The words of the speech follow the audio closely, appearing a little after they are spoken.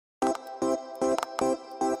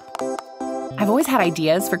I've always had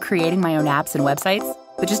ideas for creating my own apps and websites,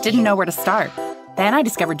 but just didn't know where to start. Then I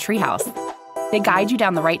discovered Treehouse. They guide you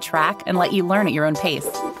down the right track and let you learn at your own pace,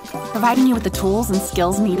 providing you with the tools and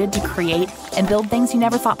skills needed to create and build things you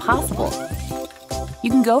never thought possible.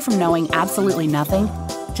 You can go from knowing absolutely nothing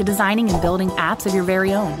to designing and building apps of your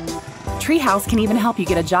very own. Treehouse can even help you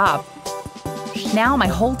get a job. Now my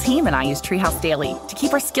whole team and I use Treehouse daily to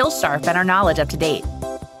keep our skills sharp and our knowledge up to date.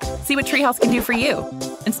 See what Treehouse can do for you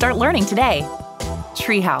and start learning today.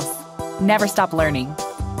 Treehouse. Never stop learning.